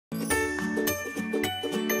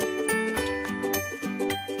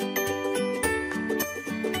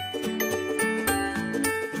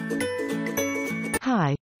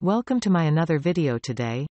Welcome to my another video.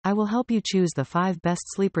 Today, I will help you choose the 5 best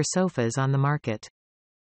sleeper sofas on the market.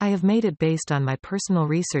 I have made it based on my personal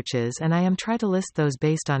researches and I am try to list those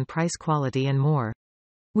based on price, quality and more.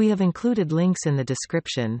 We have included links in the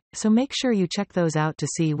description, so make sure you check those out to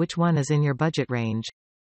see which one is in your budget range.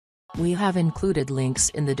 We have included links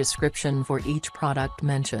in the description for each product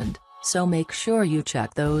mentioned, so make sure you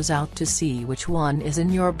check those out to see which one is in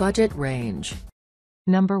your budget range.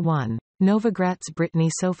 Number 1. Novogratz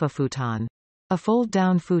Brittany Sofa Futon. A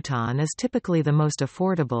fold-down futon is typically the most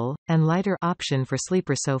affordable and lighter option for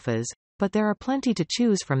sleeper sofas, but there are plenty to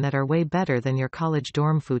choose from that are way better than your college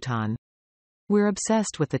dorm futon. We're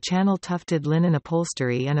obsessed with the channel tufted linen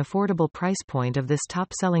upholstery and affordable price point of this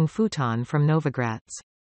top-selling futon from Novogratz.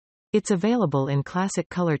 It's available in classic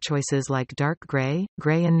color choices like dark gray,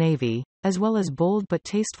 gray and navy, as well as bold but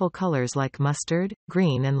tasteful colors like mustard,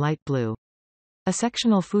 green and light blue. A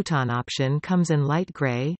sectional futon option comes in light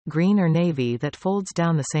gray, green or navy that folds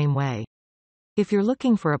down the same way. If you're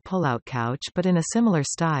looking for a pull-out couch but in a similar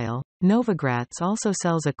style, Novogratz also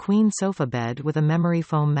sells a queen sofa bed with a memory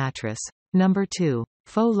foam mattress. Number 2.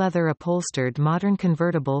 Faux leather upholstered modern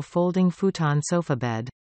convertible folding futon sofa bed.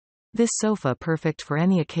 This sofa perfect for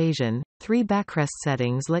any occasion. 3 backrest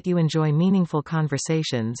settings let you enjoy meaningful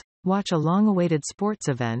conversations, watch a long-awaited sports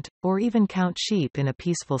event, or even count sheep in a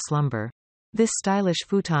peaceful slumber. This stylish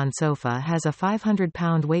futon sofa has a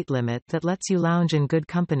 500-pound weight limit that lets you lounge in good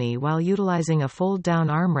company while utilizing a fold-down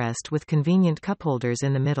armrest with convenient cup holders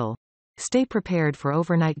in the middle. Stay prepared for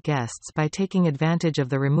overnight guests by taking advantage of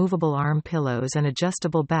the removable arm pillows and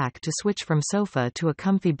adjustable back to switch from sofa to a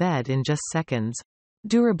comfy bed in just seconds.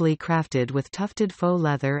 Durably crafted with tufted faux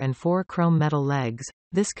leather and 4 chrome metal legs,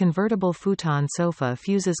 this convertible futon sofa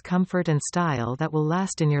fuses comfort and style that will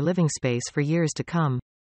last in your living space for years to come.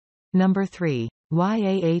 Number 3.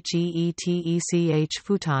 Yaheetech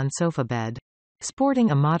Futon Sofa Bed.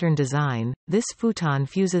 Sporting a modern design, this futon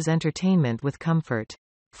fuses entertainment with comfort.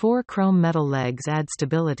 4 chrome metal legs add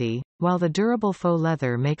stability, while the durable faux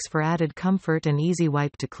leather makes for added comfort and easy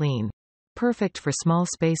wipe to clean. Perfect for small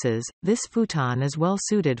spaces, this futon is well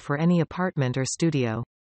suited for any apartment or studio.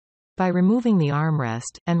 By removing the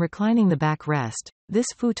armrest and reclining the backrest, this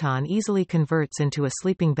futon easily converts into a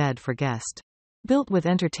sleeping bed for guest. Built with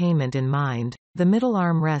entertainment in mind, the middle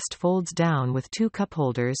armrest folds down with 2 cup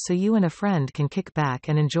holders so you and a friend can kick back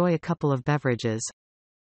and enjoy a couple of beverages.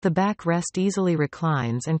 The backrest easily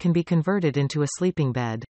reclines and can be converted into a sleeping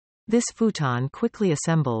bed. This futon quickly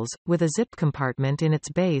assembles, with a zip compartment in its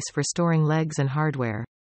base for storing legs and hardware.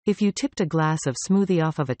 If you tipped a glass of smoothie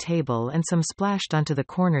off of a table and some splashed onto the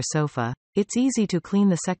corner sofa, it's easy to clean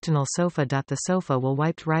the sectional sofa. The sofa will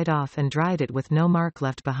wiped right off and dried it with no mark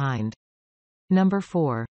left behind. Number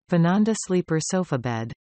 4. Vananda Sleeper Sofa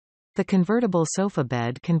Bed. The convertible sofa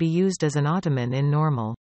bed can be used as an ottoman in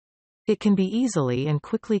normal. It can be easily and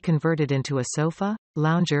quickly converted into a sofa,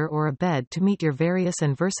 lounger or a bed to meet your various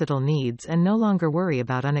and versatile needs and no longer worry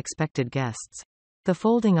about unexpected guests. The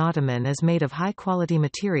folding ottoman is made of high-quality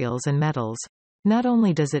materials and metals. Not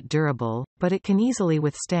only does it durable, but it can easily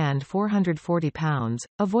withstand 440 pounds,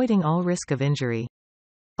 avoiding all risk of injury.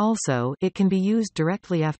 Also, it can be used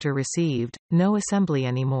directly after received, no assembly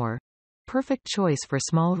anymore. Perfect choice for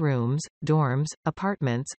small rooms, dorms,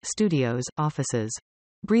 apartments, studios, offices.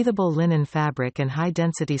 Breathable linen fabric and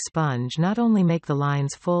high-density sponge not only make the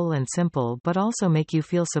lines full and simple but also make you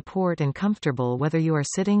feel support and comfortable whether you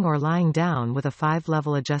are sitting or lying down with a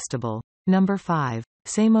 5-level adjustable. Number 5.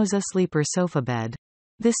 Samosa Sleeper Sofa Bed.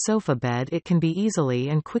 This sofa bed it can be easily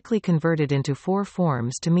and quickly converted into 4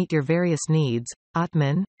 forms to meet your various needs: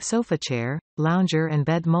 ottoman, sofa chair, lounger and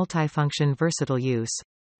bed multifunction versatile use.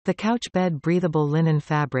 The couch bed breathable linen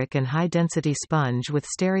fabric and high-density sponge with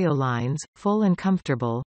stereo lines, full and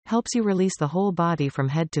comfortable, helps you release the whole body from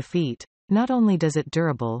head to feet. Not only does it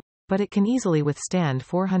durable, but it can easily withstand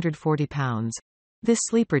 440 pounds. This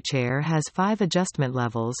sleeper chair has 5 adjustment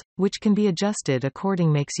levels, which can be adjusted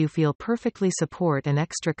according makes you feel perfectly support and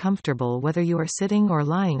extra comfortable whether you are sitting or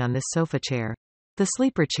lying on this sofa chair. The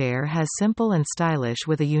sleeper chair has simple and stylish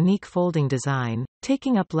with a unique folding design,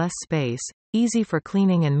 taking up less space, easy for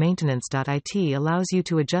cleaning and maintenance. It allows you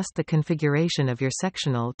to adjust the configuration of your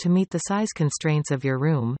sectional to meet the size constraints of your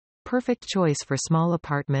room. Perfect choice for small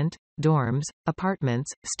apartment, dorms,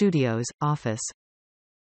 apartments, studios, office.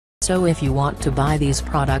 So if you want to buy these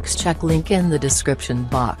products, check link in the description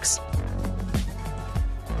box.